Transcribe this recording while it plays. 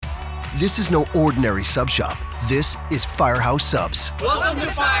This is no ordinary sub shop. This is Firehouse Subs. Welcome to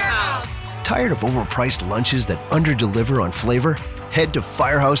Firehouse. Tired of overpriced lunches that underdeliver on flavor? Head to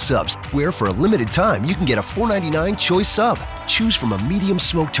Firehouse Subs, where for a limited time you can get a $4.99 choice sub. Choose from a medium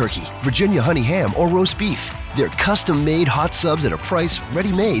smoked turkey, Virginia honey ham, or roast beef. They're custom-made hot subs at a price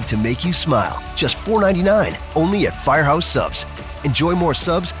ready-made to make you smile. Just $4.99, only at Firehouse Subs. Enjoy more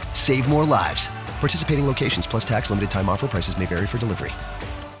subs, save more lives. Participating locations plus tax, limited time offer. Prices may vary for delivery.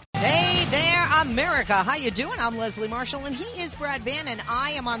 Hey there, America. How you doing? I'm Leslie Marshall, and he is Brad Bannon.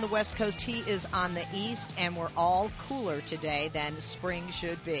 I am on the West Coast. He is on the East, and we're all cooler today than spring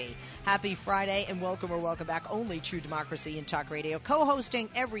should be. Happy Friday, and welcome or welcome back. Only True Democracy in Talk Radio. Co-hosting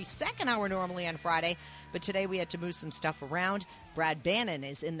every second hour normally on Friday, but today we had to move some stuff around. Brad Bannon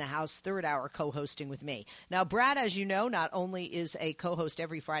is in the house, third hour, co-hosting with me. Now, Brad, as you know, not only is a co-host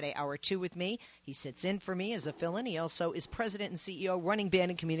every Friday, hour 2 with me, he sits in for me as a fill-in. He also is president and CEO running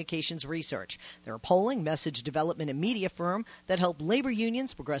Bannon Communications Research. They're a polling, message development, and media firm that help labor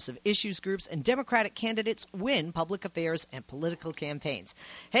unions, progressive issues groups, and Democratic candidates win public affairs and political campaigns.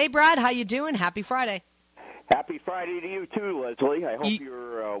 Hey, Brad, how you doing? Happy Friday. Happy Friday to you, too, Leslie. I hope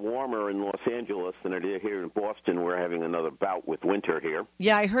you're warmer in Los Angeles than it is here in Boston. We're having another bout with winter here.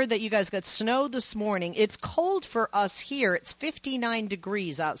 Yeah, I heard that you guys got snow this morning. It's cold for us here. It's 59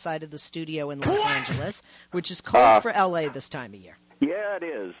 degrees outside of the studio in Los Angeles, which is cold for L.A. this time of year. Yeah, it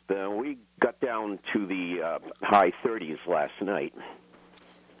is. We got down to the high 30s last night.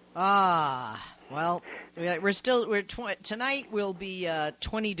 Well, tonight we'll be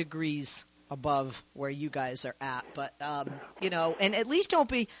 20 degrees above where you guys are at, but and at least don't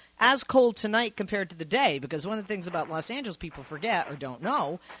be as cold tonight compared to the day, because one of the things about Los Angeles people forget or don't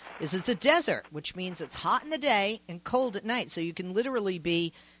know is it's a desert, which means it's hot in the day and cold at night. So you can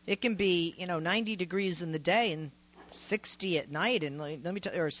literally it can be 90 degrees in the day and 60 at night, and let me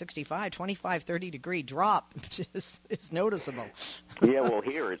tell you, or 65, 25, 30 degree drop is noticeable. Yeah, well,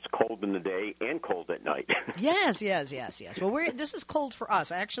 here it's cold in the day and cold at night. Yes. Well, this is cold for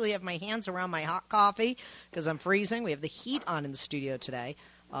us. I actually have my hands around my hot coffee because I'm freezing. We have the heat on in the studio today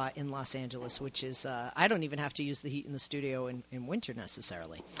in Los Angeles, which is I don't even have to use the heat in the studio in winter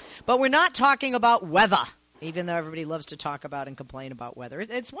necessarily. But we're not talking about weather, even though everybody loves to talk about and complain about weather.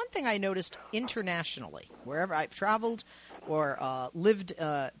 It's one thing I noticed internationally. Wherever I've traveled or lived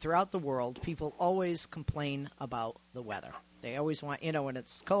throughout the world, people always complain about the weather. They always want, when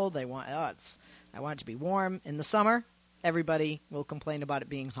it's cold, I want it to be warm. In the summer, everybody will complain about it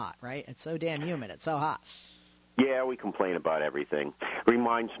being hot, right? It's so damn humid. It's so hot. Yeah, we complain about everything.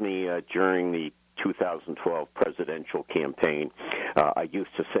 Reminds me during the 2012 presidential campaign, I used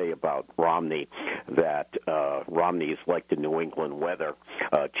to say about Romney that Romney is like the New England weather.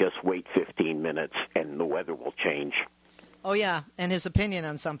 Just wait 15 minutes and the weather will change. Oh, yeah, and his opinion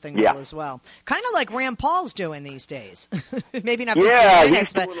on something will as well. Kind of like Rand Paul's doing these days. Maybe not 15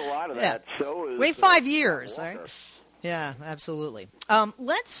 minutes, but he's doing a lot of that. So is, wait 5 years, right? Yeah, absolutely.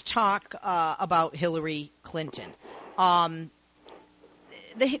 Let's talk about Hillary Clinton. The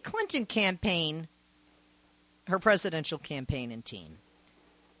Clinton campaign, her presidential campaign and team,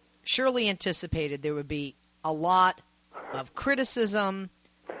 surely anticipated there would be a lot of criticism,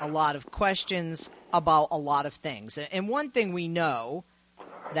 a lot of questions about a lot of things. And one thing we know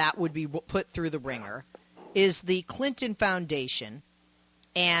that would be put through the ringer is the Clinton Foundation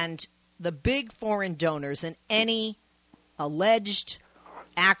and the big foreign donors and any alleged,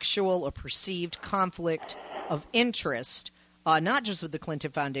 actual, or perceived conflict of interest, not just with the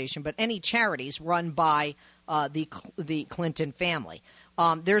Clinton Foundation, but any charities run by the Clinton family.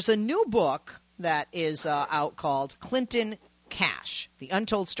 There's a new book that is out called ClintonCash, The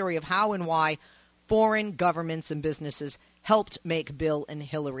Untold Story of How and Why Foreign Governments and Businesses Helped Make Bill and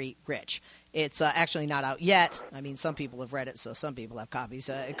Hillary Rich. It's actually not out yet. I mean, some people have read it, so some people have copies.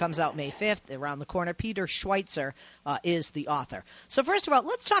 It comes out May 5th, around the corner. Peter Schweizer is the author. So first of all,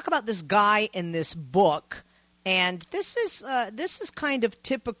 let's talk about this guy in this book. And this is kind of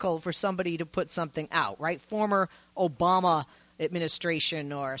typical for somebody to put something out, right? Former Obama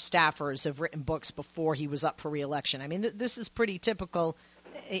administration or staffers have written books before he was up for re-election. I mean, this is pretty typical,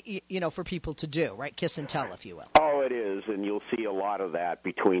 for people to do, right? Kiss and tell, if you will. Oh, it is, and you'll see a lot of that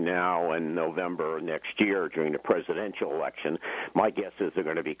between now and November next year during the presidential election. My guess is there are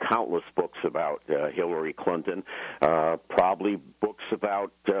going to be countless books about Hillary Clinton, probably books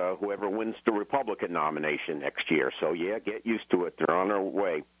about whoever wins the Republican nomination next year. So, yeah, get used to it. They're on their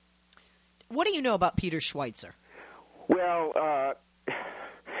way. What do you know about Peter Schweizer? Well,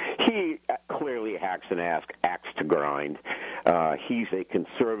 he clearly hacks an axe to grind. He's a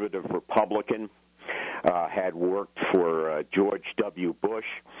conservative Republican. had worked for George W. Bush,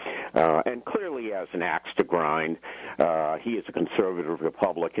 and clearly has an axe to grind. He is a conservative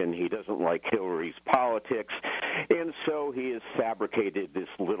Republican. He doesn't like Hillary's politics, and so he has fabricated this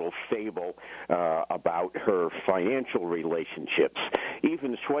little fable about her financial relationships.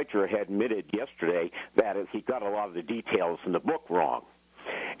 Even Schweizer had admitted yesterday that he got a lot of the details in the book wrong.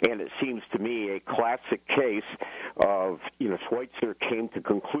 And it seems to me a classic case of, Schweizer came to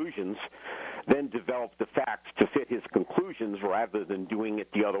conclusions, then developed the facts to fit his conclusions rather than doing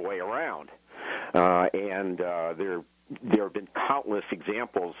it the other way around. There have been countless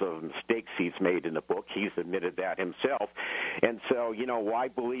examples of mistakes he's made in the book. He's admitted that himself. And so, why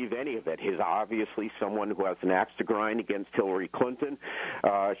believe any of it? He's obviously someone who has an axe to grind against Hillary Clinton.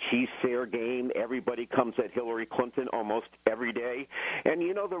 She's fair game. Everybody comes at Hillary Clinton almost every day. And,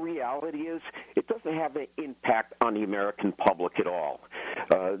 the reality is it doesn't have an impact on the American public at all.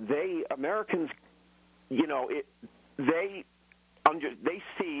 Americans, they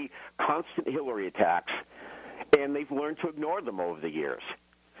see constant Hillary attacks, and they've learned to ignore them over the years.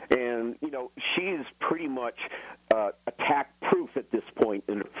 And, she is pretty much attack-proof at this point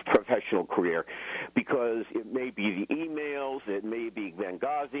in her professional career because it may be the emails, it may be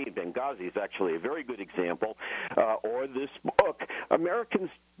Benghazi. Benghazi is actually a very good example, or this book. Americans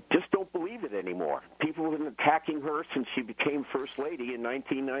just don't believe it anymore. People have been attacking her since she became First Lady in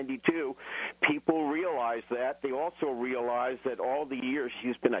 1992. People realize that. They also realize that all the years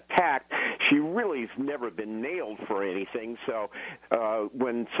she's been attacked, she really has never been nailed for anything. So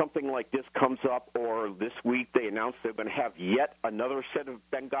when something like this comes up, or this week they announce they're going to have yet another set of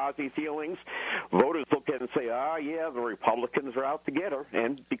Benghazi feelings, voters look at it and say, the Republicans are out to get her,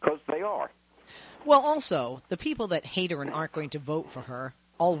 and because they are. Well, also, the people that hate her and aren't going to vote for her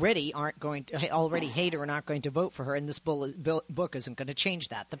already hate her and aren't going to vote for her, and this book isn't going to change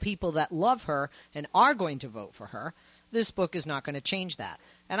that. The people that love her and are going to vote for her, this book is not going to change that.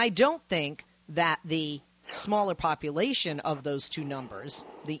 And I don't think that the smaller population of those two numbers,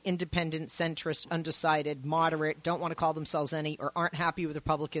 the independent, centrist, undecided, moderate, don't want to call themselves any, or aren't happy with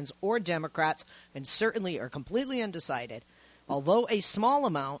Republicans or Democrats, and certainly are completely undecided, although a small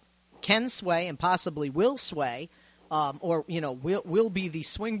amount can sway and possibly will sway, will be the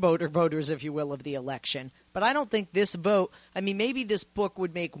swing voters, if you will, of the election. But I don't think this vote, maybe this book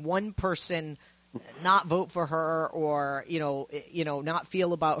would make one person not vote for her or, not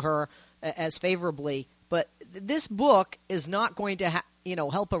feel about her as favorably. But this book is not going to,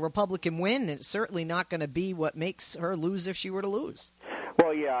 help a Republican win, and it's certainly not going to be what makes her lose if she were to lose.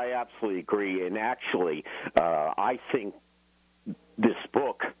 Well, yeah, I absolutely agree. And actually, I think this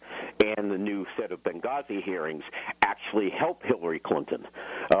book and the new set of Benghazi hearings actually help Hillary Clinton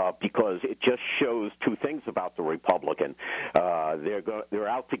because it just shows two things about the Republican. They're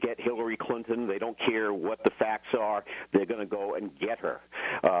out to get Hillary Clinton. They don't care what the facts are. They're going to go and get her.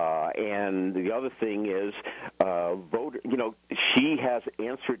 And the other thing is, she has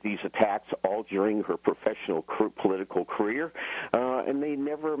answered these attacks all during her professional political career, and they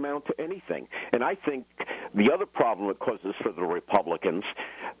never amount to anything. And I think the other problem it causes for the Republicans,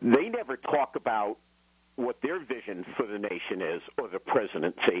 they never talk about what their vision for the nation is or the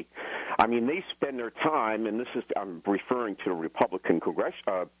presidency. They spend their time, and I'm referring to the Republican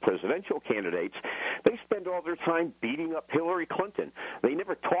presidential candidates, they spend all their time beating up Hillary Clinton. They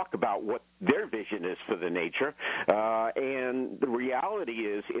never talk about what their vision is for the nation. And the reality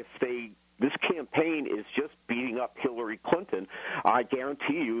is this campaign is just beating up Hillary Clinton, I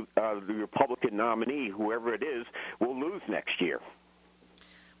guarantee you the Republican nominee, whoever it is, will lose next year.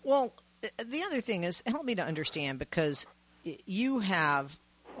 Well, the other thing is, help me to understand, because you have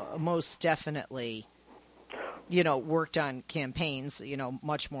most definitely, worked on campaigns,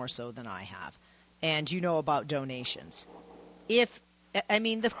 much more so than I have, and you know about donations.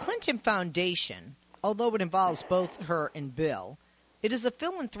 The Clinton Foundation, although it involves both her and Bill, it is a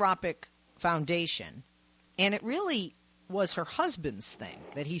philanthropic foundation, and it really was her husband's thing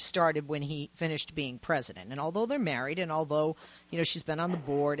that he started when he finished being president. And although they're married, and although, she's been on the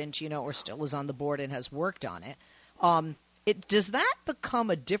board and, or still is on the board and has worked on it, does that become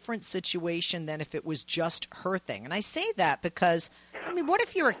a different situation than if it was just her thing? And I say that because, what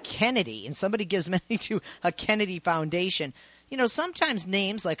if you're a Kennedy and somebody gives money to a Kennedy Foundation? Sometimes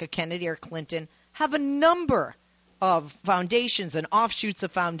names like a Kennedy or Clinton have a number of foundations and offshoots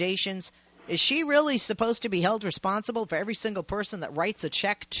of foundations. Is she really supposed to be held responsible for every single person that writes a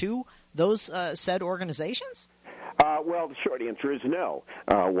check to those said organizations? Well, the short answer is no.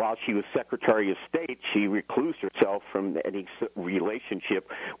 While she was Secretary of State, she reclused herself from any relationship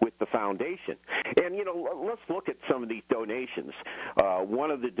with the foundation. And, let's look at some of these donations.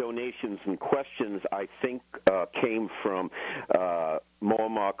 One of the donations in questions, I think, came from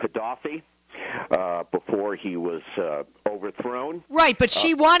Muammar Gaddafi. Before he was overthrown. Right, but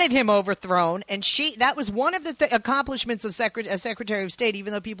she wanted him overthrown, and that was one of the accomplishments of as Secretary of State,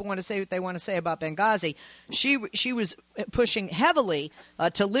 even though people want to say what they want to say about Benghazi. She was pushing heavily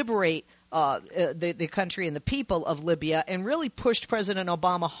to liberate the country and the people of Libya, and really pushed President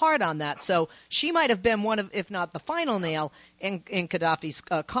Obama hard on that. So she might have been one of, if not the final nail in Gaddafi's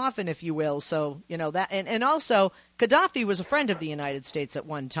coffin, if you will. So, that, and also Gaddafi was a friend of the United States at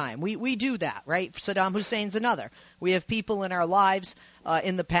one time. We do that, right? Saddam Hussein's another. We have people in our lives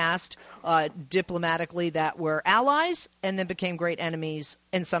in the past, diplomatically, that were allies and then became great enemies,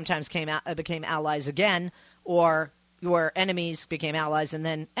 and sometimes became allies again, or your enemies became allies and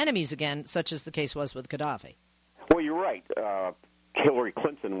then enemies again, such as the case was with Gaddafi. Well, you're right. Hillary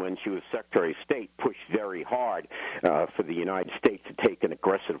Clinton, when she was Secretary of State, pushed very hard for the United States to take an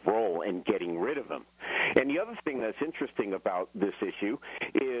aggressive role in getting rid of him. And the other thing that's interesting about this issue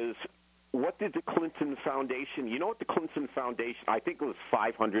is, what did the Clinton Foundation, what the Clinton Foundation, I think it was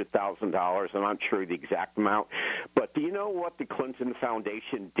 $500,000, I'm not sure the exact amount, but do you know what the Clinton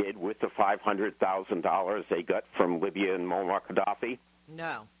Foundation did with the $500,000 they got from Libya and Muammar Gaddafi?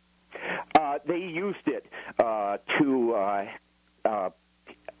 No. They used it to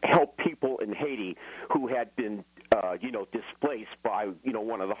help people in Haiti who had been, displaced by,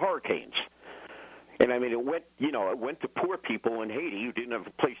 one of the hurricanes. And I mean, it went to poor people in Haiti who didn't have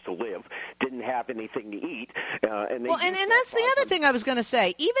a place to live, didn't have anything to eat, and that's the other thing I was going to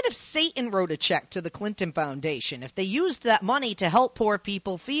say. Even if Satan wrote a check to the Clinton Foundation, if they used that money to help poor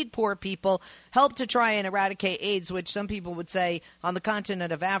people, feed poor people, help to try and eradicate AIDS, which some people would say on the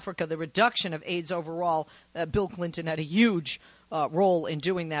continent of Africa, the reduction of AIDS overall, Bill Clinton had a huge role in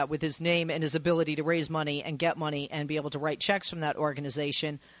doing that with his name and his ability to raise money and get money and be able to write checks from that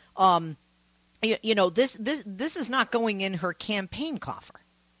organization. This is not going in her campaign coffer.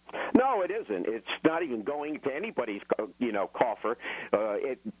 No, it isn't. It's not even going to anybody's, coffer.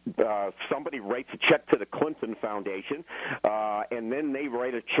 Somebody writes a check to the Clinton Foundation, and then they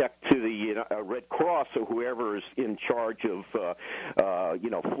write a check to the Red Cross or whoever is in charge of,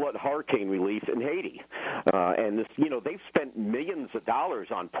 flood hurricane relief in Haiti. And this, they've spent millions of dollars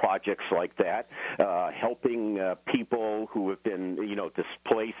on projects like that, helping people who have been,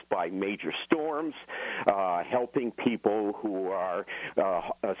 displaced by major storms, helping people who are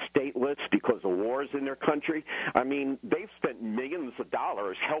stateless because of wars in their country. I mean, they've spent millions of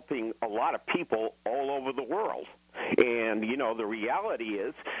dollars helping a lot of people all over the world. And, the reality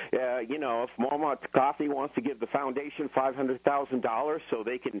is, if Muammar Gaddafi wants to give the foundation $500,000 so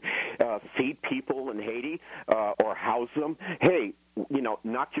they can feed people in Haiti or house them, hey,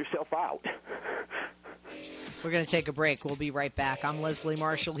 knock yourself out. We're going to take a break. We'll be right back. I'm Leslie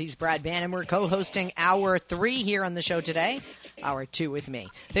Marshall. He's Brad Bannon. We're co-hosting Hour 3 here on the show today. Hour 2 with me.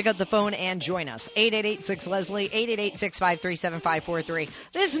 Pick up the phone and join us. 888-6-LESLIE, 888-653-7543.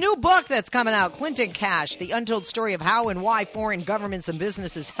 This new book that's coming out, ClintonCash, The Untold Story of How and Why Foreign Governments and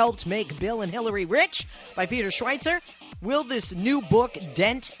Businesses Helped Make Bill and Hillary Rich, by Peter Schweizer. Will this new book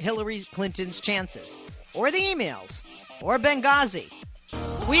dent Hillary Clinton's chances? Or the emails? Or Benghazi?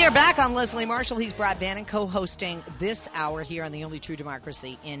 We are back. I'm Leslie Marshall. He's Brad Bannon, co-hosting this hour here on the only true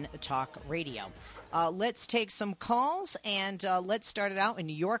democracy in talk radio. Let's take some calls, and let's start it out in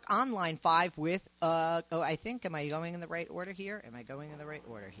New York on line 5 with, am I going in the right order here?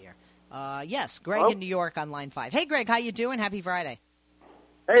 Yes, Greg in New York on line 5. Hey, Greg, how you doing? Happy Friday.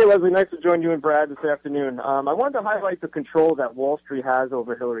 Hey, Leslie, nice to join you and Brad this afternoon. I wanted to highlight the control that Wall Street has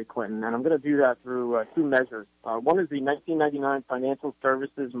over Hillary Clinton, and I'm going to do that through two measures. One is the 1999 Financial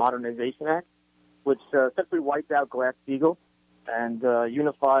Services Modernization Act, which essentially wiped out Glass-Steagall and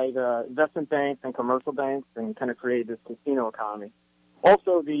unified investment banks and commercial banks and kind of created this casino economy.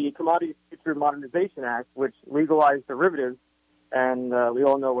 Also, the Commodity Futures Modernization Act, which legalized derivatives, and we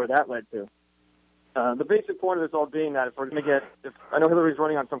all know where that led to. The basic point of this all being that if I know Hillary's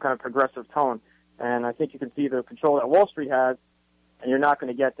running on some kind of progressive tone, and I think you can see the control that Wall Street has, and you're not going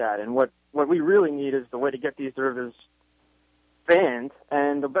to get that. And what we really need is the way to get these derivatives banned,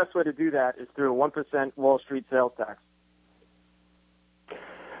 and the best way to do that is through a 1% Wall Street sales tax.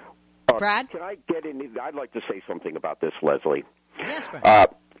 Brad? Can I get in? I'd like to say something about this, Leslie. Yes, Brad.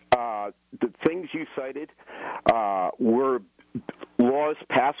 The things you cited were laws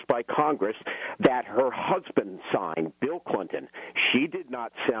passed by Congress that her husband signed, Bill Clinton. She did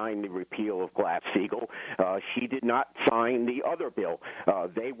not sign the repeal of Glass-Steagall. She did not sign the other bill.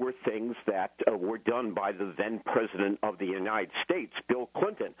 They were things that were done by the then President of the United States, Bill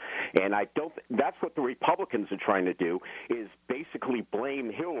Clinton. And that's what the Republicans are trying to do, is basically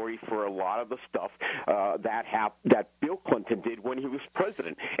blame Hillary for a lot of the stuff that Bill Clinton did when he was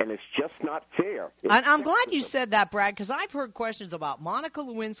president. And it's just not fair. I'm glad you said that, Brad, because I've heard questions about Monica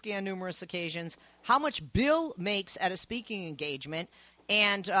Lewinsky on numerous occasions, how much Bill makes at a speaking engagement,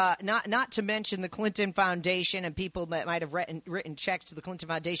 and not to mention the Clinton Foundation and people that might have written checks to the Clinton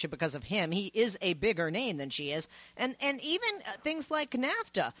Foundation because of him. He is a bigger name than she is, and even things like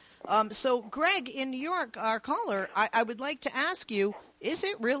NAFTA. So, Greg, in New York, our caller, I would like to ask you, is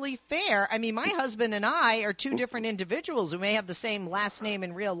it really fair? I mean, my husband and I are two different individuals who may have the same last name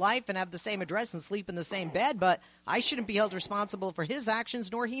in real life and have the same address and sleep in the same bed, but I shouldn't be held responsible for his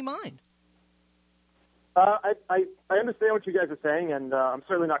actions, nor he mine. I understand what you guys are saying, and I'm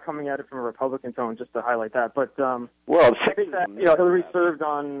certainly not coming at it from a Republican tone, just to highlight that. But I think that Hillary served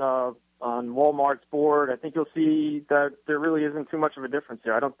on Walmart's board. I think you'll see that there really isn't too much of a difference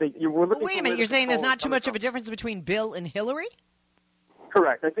here. I don't think we're looking. Wait a minute, you're saying there's not too much of a difference between Bill and Hillary?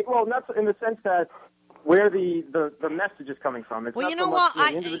 Correct. I think not in the sense that where the message is coming from. It's well, not you know so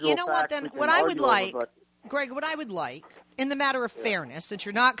what? much What I would like. Greg, what I would like, in the matter of fairness, since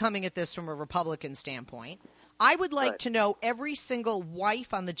you're not coming at this from a Republican standpoint, I would like to know every single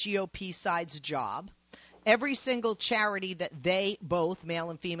wife on the GOP side's job, every single charity that they both,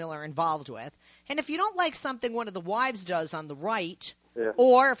 male and female, are involved with. And if you don't like something one of the wives does on the right,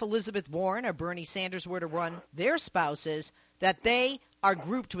 or if Elizabeth Warren or Bernie Sanders were to run their spouses, that they are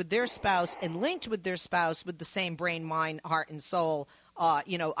grouped with their spouse and linked with their spouse with the same brain, mind, heart, and soul,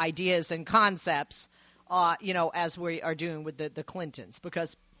 ideas and concepts, as we are doing with the Clintons,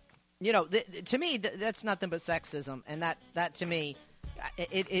 because, to me, that's nothing but sexism, and that to me,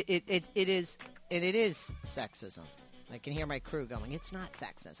 it is sexism. I can hear my crew going, it's not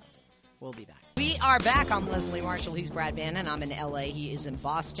sexism. We'll be back. We are back. I'm Leslie Marshall. He's Brad Bannon. I'm in L.A. He is in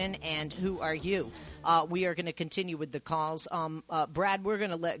Boston. And who are you? We are going to continue with the calls. Brad, we're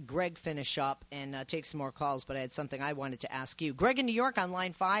going to let Greg finish up and take some more calls, but I had something I wanted to ask you. Greg in New York on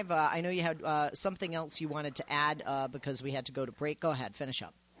line 5. I know you had something else you wanted to add because we had to go to break. Go ahead. Finish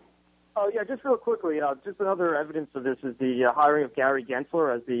up. Oh, yeah, just real quickly. Just another evidence of this is the hiring of Gary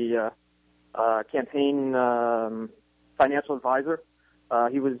Gensler as the campaign financial advisor.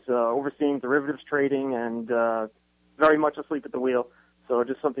 He was overseeing derivatives trading and very much asleep at the wheel. So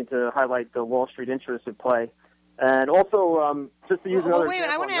just something to highlight the Wall Street interests at play. And also, just to use another wait a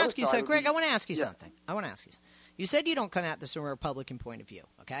minute, I want to ask you something. Greg, I want to ask you something. You said you don't come at this from a Republican point of view,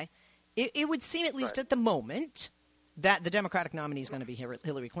 okay? It would seem, at least at the moment, that the Democratic nominee is going to be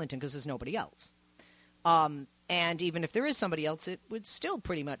Hillary Clinton because there's nobody else. And even if there is somebody else, it would still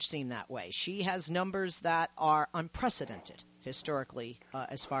pretty much seem that way. She has numbers that are unprecedented historically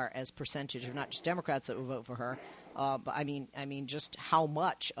as far as percentage of not just Democrats that will vote for her, but I mean just how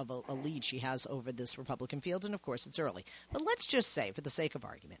much of a lead she has over this Republican field. And, of course, it's early. But let's just say, for the sake of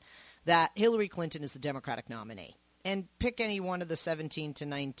argument, that Hillary Clinton is the Democratic nominee. And pick any one of the 17 to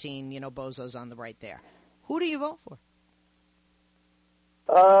 19, bozos on the right there. Who do you vote for?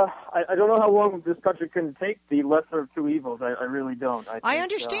 I don't know how long this country can take the lesser of two evils. I really don't. I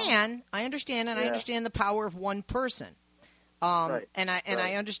understand, and I understand the power of one person. And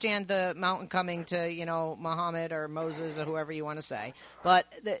I understand the mountain coming to, Muhammad or Moses or whoever you want to say. But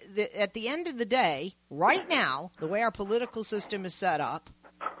at the end of the day, right now, the way our political system is set up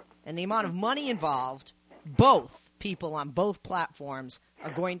and the amount of money involved, both people on both platforms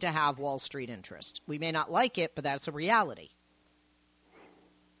are going to have Wall Street interest. We may not like it, but that's a reality.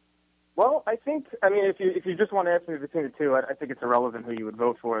 Well, if you just want to ask me between the two, I think it's irrelevant who you would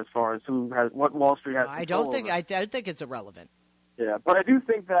vote for as far as what Wall Street has. I don't think it's irrelevant. Yeah, but I do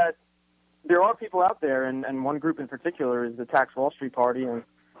think that there are people out there, and one group in particular is the Tax Wall Street Party, and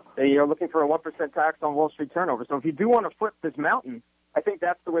they are looking for a 1% tax on Wall Street turnover. So if you do want to flip this mountain, I think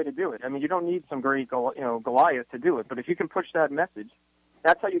that's the way to do it. I mean, you don't need some great Goliath to do it, but if you can push that message,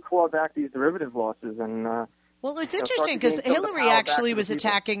 that's how you claw back these derivative losses and. Well, it's interesting because Hillary actually was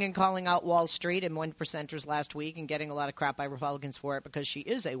attacking and calling out Wall Street and 1%ers last week and getting a lot of crap by Republicans for it because she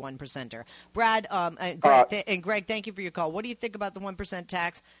is a 1%er. Brad and Greg, thank you for your call. What do you think about the 1%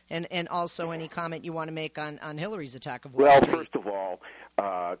 tax and also any comment you want to make on Hillary's attack of Wall Street? Well, first of all,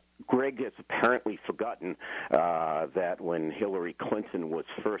 Greg has apparently forgotten that when Hillary Clinton was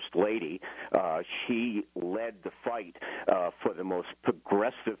First Lady, she led the fight for the most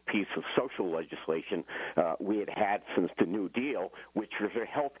progressive piece of social legislation we had since the New Deal, which was a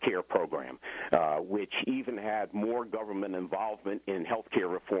health care program, which even had more government involvement in health care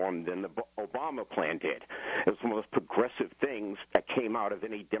reform than the Obama plan did. It was one of the most progressive things that came out of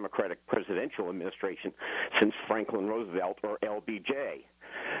any Democratic presidential administration since Franklin Roosevelt or LBJ.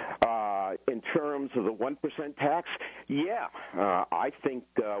 In terms of the 1% tax, I think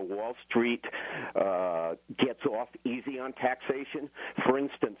Wall Street gets off easy on taxation. For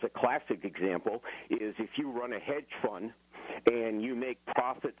instance, a classic example is if you run a hedge fund and you make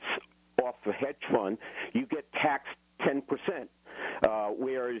profits off the hedge fund, you get taxed 10%.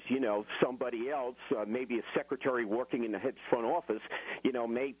 Whereas, somebody else, maybe a secretary working in the hedge fund office,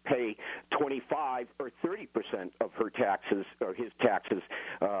 may pay 25 or 30% of her taxes or his taxes.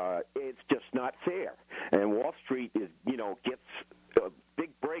 It's just not fair. And Wall Street gets a big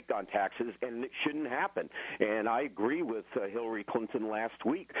break on taxes, and it shouldn't happen. And I agree with Hillary Clinton last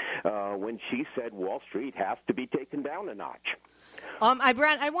week when she said Wall Street has to be taken down a notch.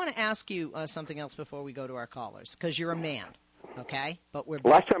 Brad, I want to ask you something else before we go to our callers, because you're a man. Okay, but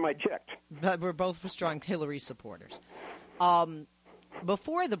last time I checked. But we're both strong Hillary supporters.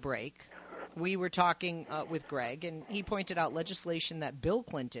 Before the break, we were talking with Greg, and he pointed out legislation that Bill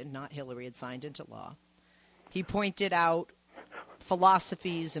Clinton, not Hillary, had signed into law. He pointed out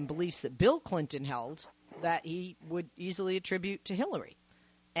philosophies and beliefs that Bill Clinton held that he would easily attribute to Hillary.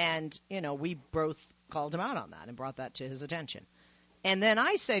 And, we both called him out on that and brought that to his attention. And then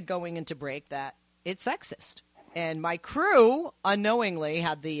I said going into break that it's sexist. And my crew unknowingly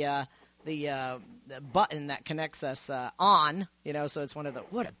had the button that connects us on, so it's one of the,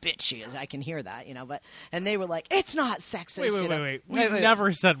 what a bitch she is. I can hear that, and they were like, it's not sexist. Wait. We've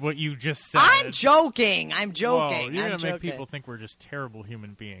never said what you just said. I'm joking. Whoa, you're going to make people think we're just terrible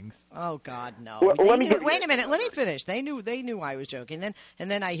human beings. Oh, God, no. Well, wait a minute. Let me finish. They knew I was joking. And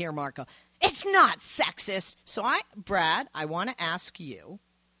then I hear Marco, it's not sexist. So Brad, I want to ask you,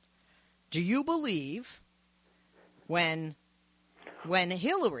 do you believe when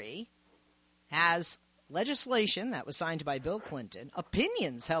Hillary has legislation that was signed by Bill Clinton,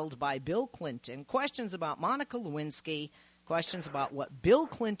 opinions held by Bill Clinton, questions about Monica Lewinsky, questions about what Bill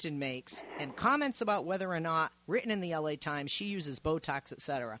Clinton makes, and comments about whether or not, written in the LA Times, she uses Botox,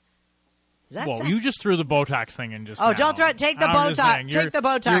 etc. Whoa, you just threw the Botox thing in just now. don't take the Botox. Take the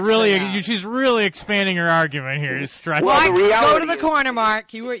Botox. She's really expanding her argument here. Just stretching. Go to the corner,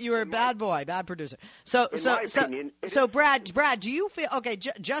 Mark. You were a bad boy, bad producer. So Brad, do you feel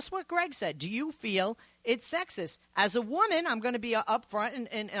just what Greg said? Do you feel it's sexist? As a woman, I'm going to be upfront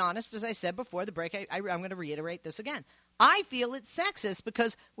and honest, as I said before the break. I'm going to reiterate this again. I feel it's sexist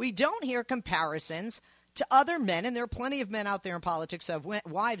because we don't hear comparisons to other men, and there are plenty of men out there in politics who have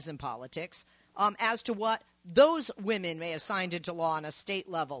wives in politics, as to what those women may have signed into law on a state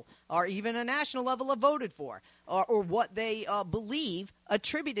level or even a national level have voted for, or what they believe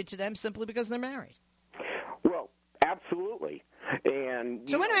attributed to them simply because they're married. Well, absolutely. And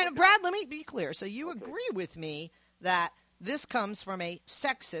so wait a minute, Brad, let me be clear. So you agree with me that this comes from a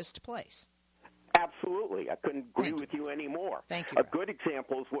sexist place? Absolutely. I couldn't agree with you anymore. Thank you. A good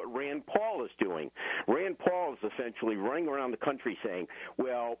example is what Rand Paul is doing. Rand Paul is essentially running around the country saying,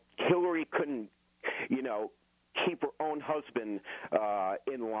 well, Hillary couldn't, keep her own husband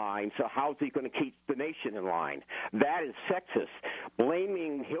in line, so how's he going to keep the nation in line? That is sexist.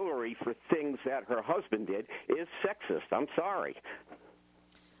 Blaming Hillary for things that her husband did is sexist. I'm sorry.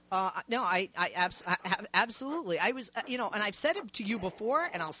 No, I absolutely. I was, and I've said it to you before,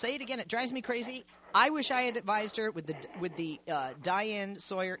 and I'll say it again. It drives me crazy. I wish I had advised her with the Diane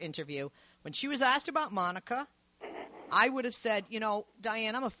Sawyer interview when she was asked about Monica. I would have said,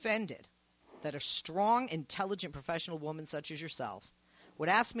 Diane, I'm offended that a strong, intelligent, professional woman such as yourself would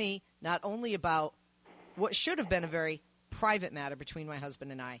ask me not only about what should have been a very private matter between my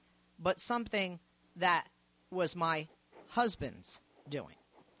husband and I, but something that was my husband's doing.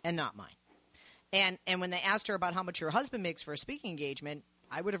 And not mine. And when they asked her about how much her husband makes for a speaking engagement,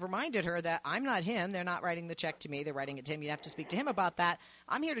 I would have reminded her that I'm not him. They're not writing the check to me. They're writing it to him. You have to speak to him about that.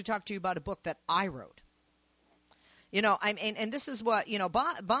 I'm here to talk to you about a book that I wrote. And this is what,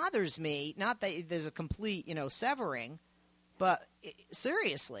 bothers me. Not that there's a complete, severing, but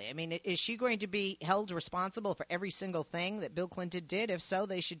seriously, is she going to be held responsible for every single thing that Bill Clinton did? If so,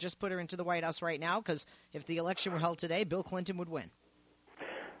 they should just put her into the White House right now, because if the election were held today, Bill Clinton would win.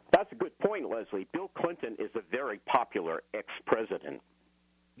 That's a good point, Leslie. Bill Clinton is a very popular ex-president.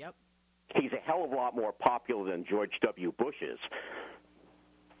 Yep. He's a hell of a lot more popular than George W. Bush is.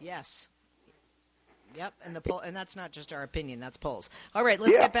 Yes. Yep, and that's not just our opinion, that's polls. All right,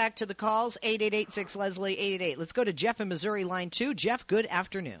 let's get back to the calls. 888-6-LESLIE, 888. Let's go to Jeff in Missouri, line 2. Jeff, good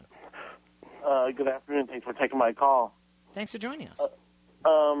afternoon. Good afternoon. Thanks for taking my call. Thanks for joining us.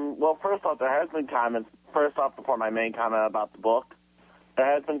 Well, first off, there has been comments. First off, before my main comment about the book,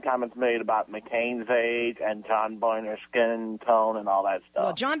 there has been comments made about McCain's age and John Boehner's skin tone and all that stuff.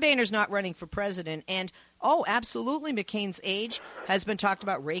 Well, John Boehner's not running for president, and absolutely, McCain's age has been talked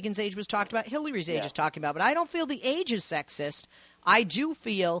about. Reagan's age was talked about. Hillary's age is talked about. But I don't feel the age is sexist. I do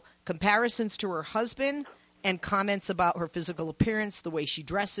feel comparisons to her husband and comments about her physical appearance, the way she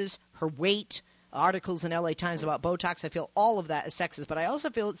dresses, her weight, articles in L.A. Times about Botox. I feel all of that is sexist. But I also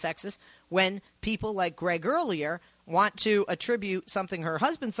feel it's sexist when people like Greg earlier want to attribute something her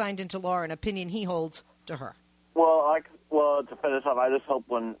husband signed into law or an opinion he holds to her. Well, to finish off, I just hope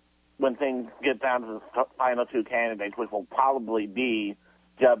when things get down to the final two candidates, which will probably be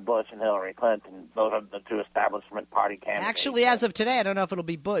Jeb Bush and Hillary Clinton, those are the two establishment party candidates. Actually, as of today, I don't know if it'll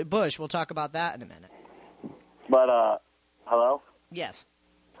be Bush. We'll talk about that in a minute. But, hello? Yes.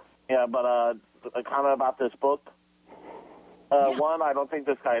 Yeah, but a comment about this book. One, I don't think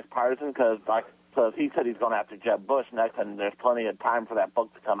this guy is partisan because he said he's going after Jeb Bush next, and there's plenty of time for that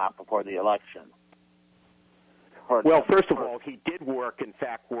book to come out before the election. Well, first of all, he did work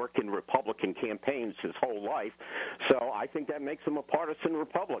in Republican campaigns his whole life, so I think that makes him a partisan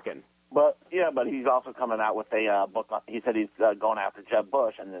Republican. But he's also coming out with a book. He said he's going after Jeb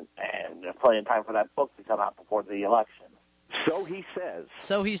Bush, and there's plenty of time for that book to come out before the election. So he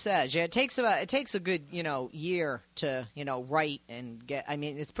says. Yeah, it takes a good, year to, write and get. I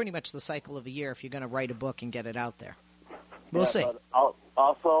mean, it's pretty much the cycle of a year if you're going to write a book and get it out there. We'll see. But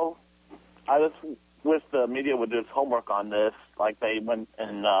also, I just wish the media would do its homework on this, like they went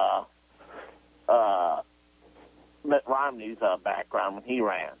in Mitt Romney's background when he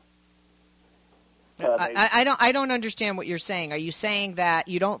ran. I don't understand what you're saying. Are you saying that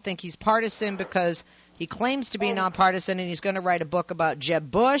you don't think he's partisan because he claims to be nonpartisan and he's going to write a book about Jeb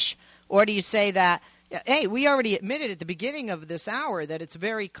Bush? Or do you say that, hey, we already admitted at the beginning of this hour that it's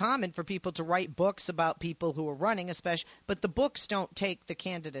very common for people to write books about people who are running, but the books don't take the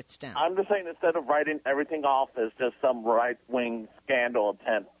candidates down? I'm just saying instead of writing everything off as just some right-wing scandal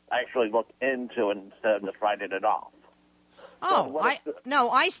attempt, actually look into it instead of just writing it off. Oh,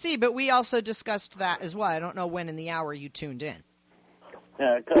 I see, but we also discussed that as well. I don't know when in the hour you tuned in.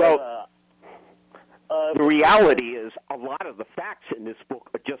 Yeah, the reality is a lot of the facts in this book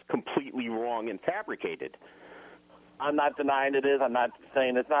are just completely wrong and fabricated. I'm not denying it is. I'm not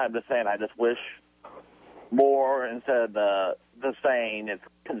saying it's not. I'm just saying I just wish more instead of the saying it's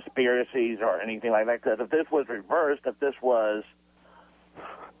conspiracies or anything like that. Because if this was reversed, if this was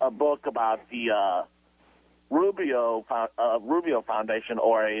a book about the Rubio Foundation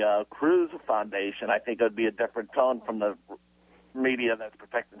or a Cruz Foundation, I think it would be a different tone from the media that's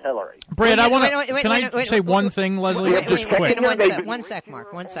protecting Hillary. Brad, can I say one thing, Leslie? Just quick. One sec,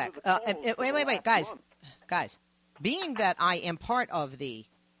 Mark. One sec. Wait, guys. Being that I am part of the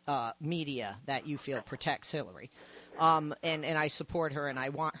media that you feel protects Hillary, and I support her and I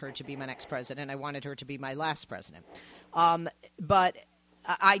want her to be my next president. I wanted her to be my last president. But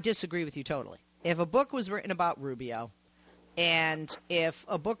I disagree with you totally. If a book was written about Rubio, and if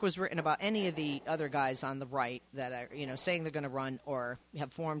a book was written about any of the other guys on the right that are, saying they're going to run or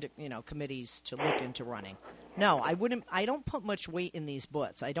have formed, committees to look into running, no, I wouldn't. I don't put much weight in these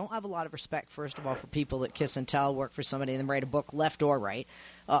books. I don't have a lot of respect, first of all, for people that kiss and tell, work for somebody, and then write a book, left or right,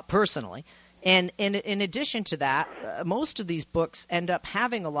 personally. And in addition to that, most of these books end up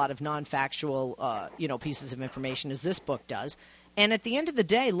having a lot of non-factual, pieces of information, as this book does. And at the end of the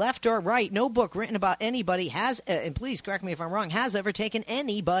day, left or right, no book written about anybody has, and please correct me if I'm wrong, has ever taken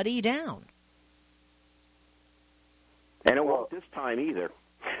anybody down. And it won't this time either.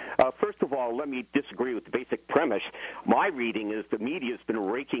 First of all, let me disagree with the basic premise. My reading is the media has been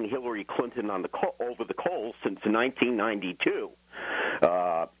raking Hillary Clinton over the coals since 1992.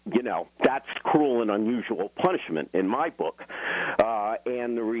 That's cruel and unusual punishment in my book.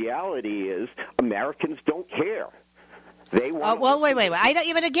 And the reality is Americans don't care. They want wait. I don't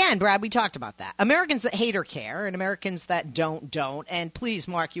even. Again, Brad, we talked about that. Americans that hate or care, and Americans that don't. And please,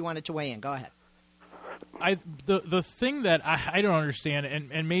 Mark, you wanted to weigh in. Go ahead. The thing that I don't understand,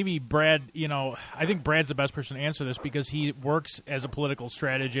 and maybe Brad, I think Brad's the best person to answer this because he works as a political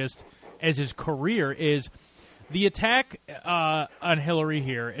strategist as his career, is the attack on Hillary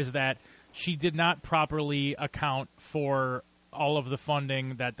here is that she did not properly account for all of the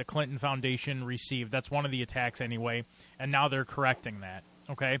funding that the Clinton Foundation received. That's one of the attacks anyway, and now they're correcting that,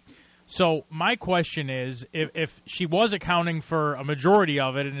 okay? So my question is, if she was accounting for a majority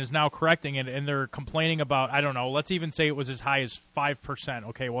of it and is now correcting it, and they're complaining about, I don't know, let's even say it was as high as 5%,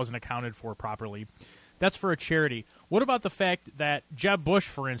 okay, it wasn't accounted for properly. That's for a charity. What about the fact that Jeb Bush,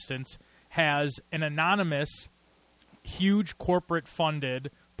 for instance, has an anonymous, huge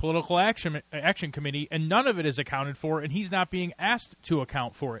corporate-funded political action committee, and none of it is accounted for, and he's not being asked to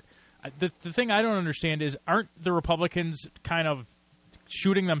account for it? The thing I don't understand is, aren't the Republicans kind of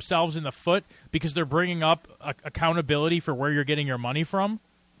shooting themselves in the foot because they're bringing up accountability for where you're getting your money from?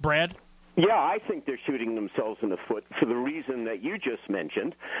 Brad? Yeah, I think they're shooting themselves in the foot for the reason that you just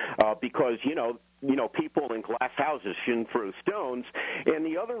mentioned, because, you know, people in glass houses shouldn't throw stones. And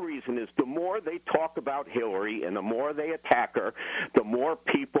the other reason is the more they talk about Hillary and the more they attack her, the more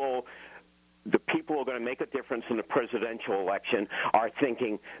the people who are going to make a difference in the presidential election are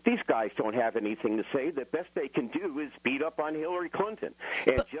thinking, these guys don't have anything to say. The best they can do is beat up on Hillary Clinton.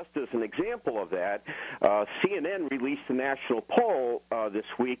 And just as an example of that, CNN released a national poll this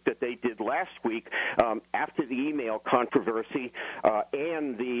week that they did last week after the email controversy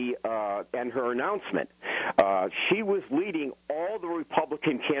and her announcement. She was leading all the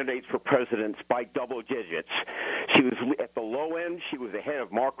Republican candidates for presidents by double digits. She was at the low end. She was ahead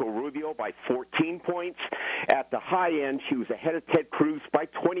of Marco Rubio by 14 points. At the high end, she was ahead of Ted Cruz by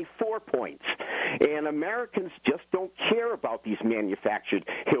 24 points. And Americans just don't care about these manufactured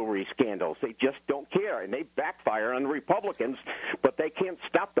Hillary scandals. They just don't care, and they backfire on the Republicans, but they can't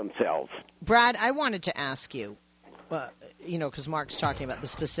stop themselves. Brad, I wanted to ask you, because Mark's talking about the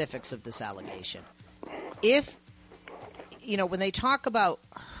specifics of this allegation. If, when they talk about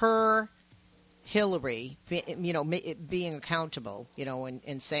her, Hillary, being accountable,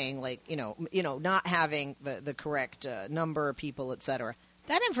 and saying not having the correct number of people, et cetera,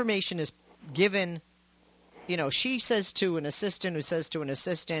 that information is given. She says to an assistant who says to an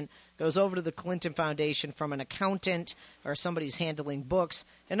assistant, goes over to the Clinton Foundation from an accountant or somebody who's handling books.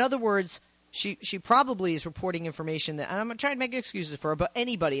 In other words, she probably is reporting information that, and I'm trying to make excuses for her, but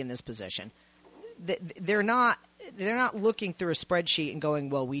anybody in this position, they're not looking through a spreadsheet and going,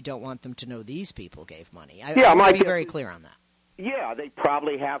 well, we don't want them to know these people gave money. I want to be very clear on that. Yeah, they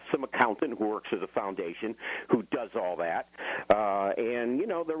probably have some accountant who works at the foundation who does all that. And,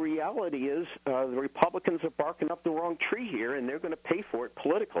 the reality is the Republicans are barking up the wrong tree here, and they're going to pay for it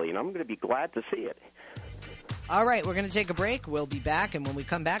politically, and I'm going to be glad to see it. All right, we're going to take a break. We'll be back, and when we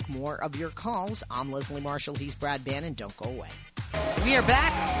come back, more of your calls. I'm Leslie Marshall. He's Brad Bannon. Don't go away. We are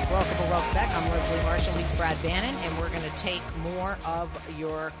back. Welcome back. I'm Leslie Marshall. He's Brad Bannon, and we're going to take more of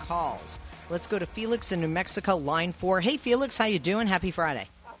your calls. Let's go to Felix in New Mexico, line 4. Hey, Felix, how you doing? Happy Friday.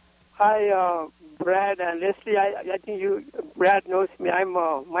 Hi, Brad and Leslie. I think Brad knows me.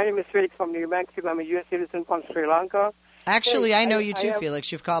 My name is Felix from New Mexico. I'm a U.S. citizen from Sri Lanka. Actually, I know you too,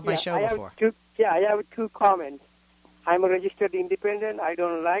 Felix. You've called my show before. I have 2 comments. I'm a registered independent. I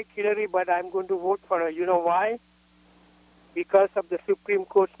don't like Hillary, but I'm going to vote for her. You know why? Because of the Supreme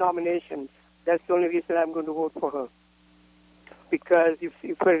Court's nominations. That's the only reason I'm going to vote for her. Because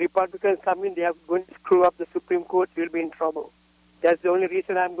if a Republican come in, they are going to screw up the Supreme Court, we'll be in trouble. That's the only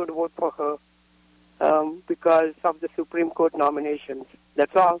reason I'm going to vote for her, because of the Supreme Court nominations.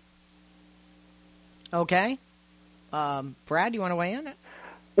 That's all. Okay. Brad, you want to weigh in?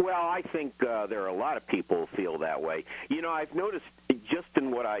 Well, I think there are a lot of people who feel that way. I've noticed just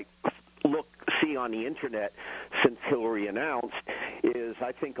in what I see on the Internet since Hillary announced is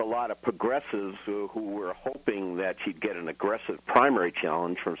I think a lot of progressives who were hoping that she'd get an aggressive primary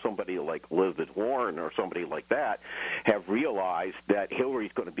challenge from somebody like Elizabeth Warren or somebody like that have realized that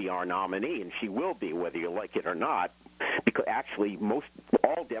Hillary's going to be our nominee, and she will be, whether you like it or not, because actually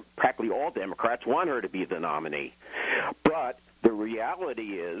practically all Democrats want her to be the nominee. But the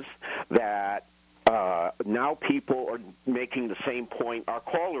reality is that now people are making the same point our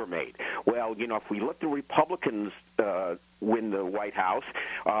caller made. Well, if we let the Republicans win the White House,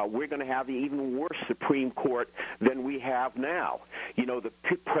 we're going to have the even worse Supreme Court than we have now. The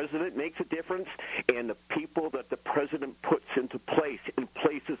president makes a difference, and the people that the president puts into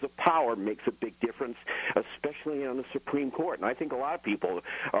places of power makes a big difference, especially on the Supreme Court. And I think a lot of people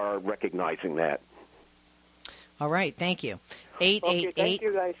are recognizing that. All right, thank you. 888. Okay, thank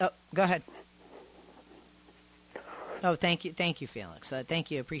you, guys. Oh, go ahead. Oh, thank you, Felix. Thank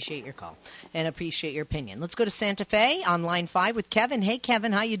you. Appreciate your call and appreciate your opinion. Let's go to Santa Fe on line 5 with Kevin. Hey,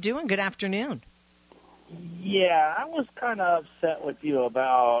 Kevin, how you doing? Good afternoon. Yeah, I was kind of upset with you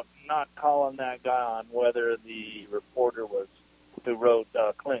about not calling that guy on whether the reporter who wrote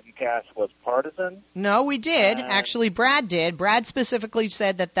ClintonCash was partisan. No, we did. Actually, Brad did. Brad specifically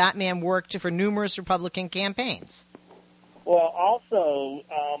said that man worked for numerous Republican campaigns. Well, also,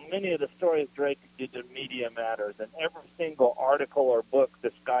 many of the stories directed to media matters, and every single article or book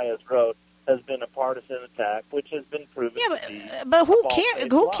this guy has wrote has been a partisan attack, which has been proven to be. But who cares?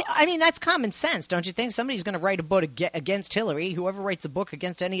 I mean, that's common sense, don't you think? Somebody's going to write a book against Hillary. Whoever writes a book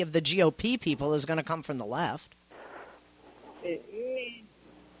against any of the GOP people is going to come from the left.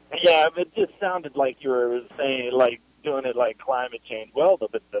 Yeah, it just sounded like you were saying, like, doing it like climate change. Well, the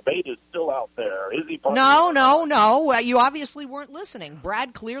debate is still out there. Is he? No. You obviously weren't listening.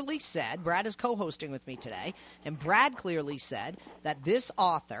 Brad clearly said, Brad is co-hosting with me today, and Brad clearly said that this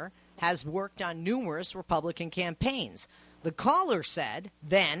author has worked on numerous Republican campaigns. The caller said,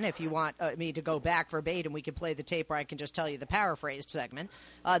 then, if you want me to go back verbatim, we can play the tape, or I can just tell you the paraphrased segment.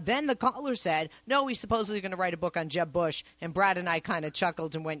 Then the caller said, no, he's supposedly going to write a book on Jeb Bush, and Brad and I kind of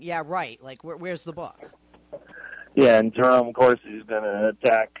chuckled and went, yeah, right. Like, where's the book? Yeah, and Jerome, of course, is going to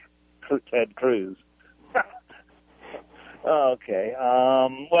attack Ted Cruz. Okay.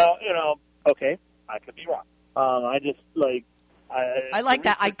 Well, okay, I could be wrong. I just, like... I like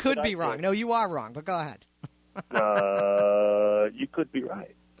that. I could be wrong. No, you are wrong, but go ahead. You could be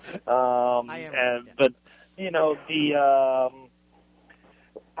right. I am right, yeah. But,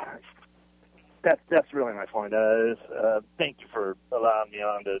 that's really my point. Thank you for allowing me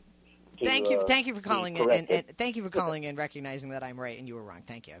on to Thank you for calling in, and thank you for calling in, recognizing that I'm right and you were wrong.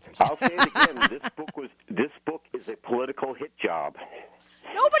 Thank you. I appreciate it. I'll say it again. This book is a political hit job.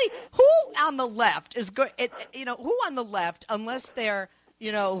 Nobody who on the left is good. Who on the left, unless they're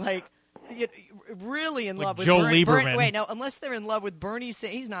really in love with Joe Lieberman. Unless they're in love with Bernie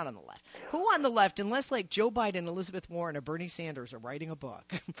Sanders. He's not on the left. Who on the left, unless like Joe Biden, Elizabeth Warren, or Bernie Sanders are writing a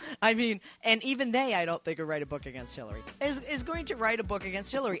book? I mean, and even they, I don't think, will write a book against Hillary. Is going to write a book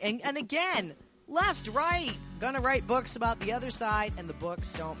against Hillary. And again, left, right, going to write books about the other side, and the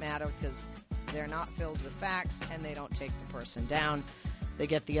books don't matter because they're not filled with facts, and they don't take the person down. They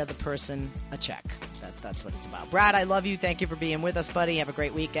get the other person a check. That's what it's about. Brad, I love you. Thank you for being with us, buddy. Have a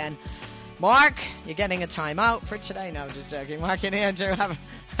great weekend. Mark, you're getting a timeout for today. No, just joking. Mark and Andrew, have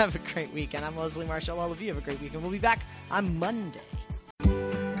a great weekend. I'm Leslie Marshall. All of you have a great weekend. We'll be back on Monday.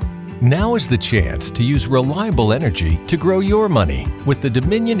 Now is the chance to use reliable energy to grow your money with the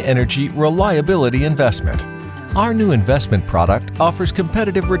Dominion Energy Reliability Investment. Our new investment product offers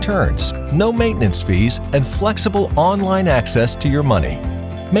competitive returns, no maintenance fees, and flexible online access to your money.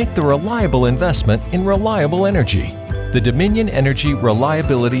 Make the reliable investment in reliable energy. The Dominion Energy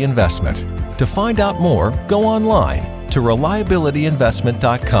Reliability Investment. To find out more, go online to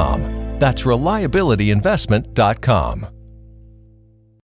reliabilityinvestment.com. That's reliabilityinvestment.com.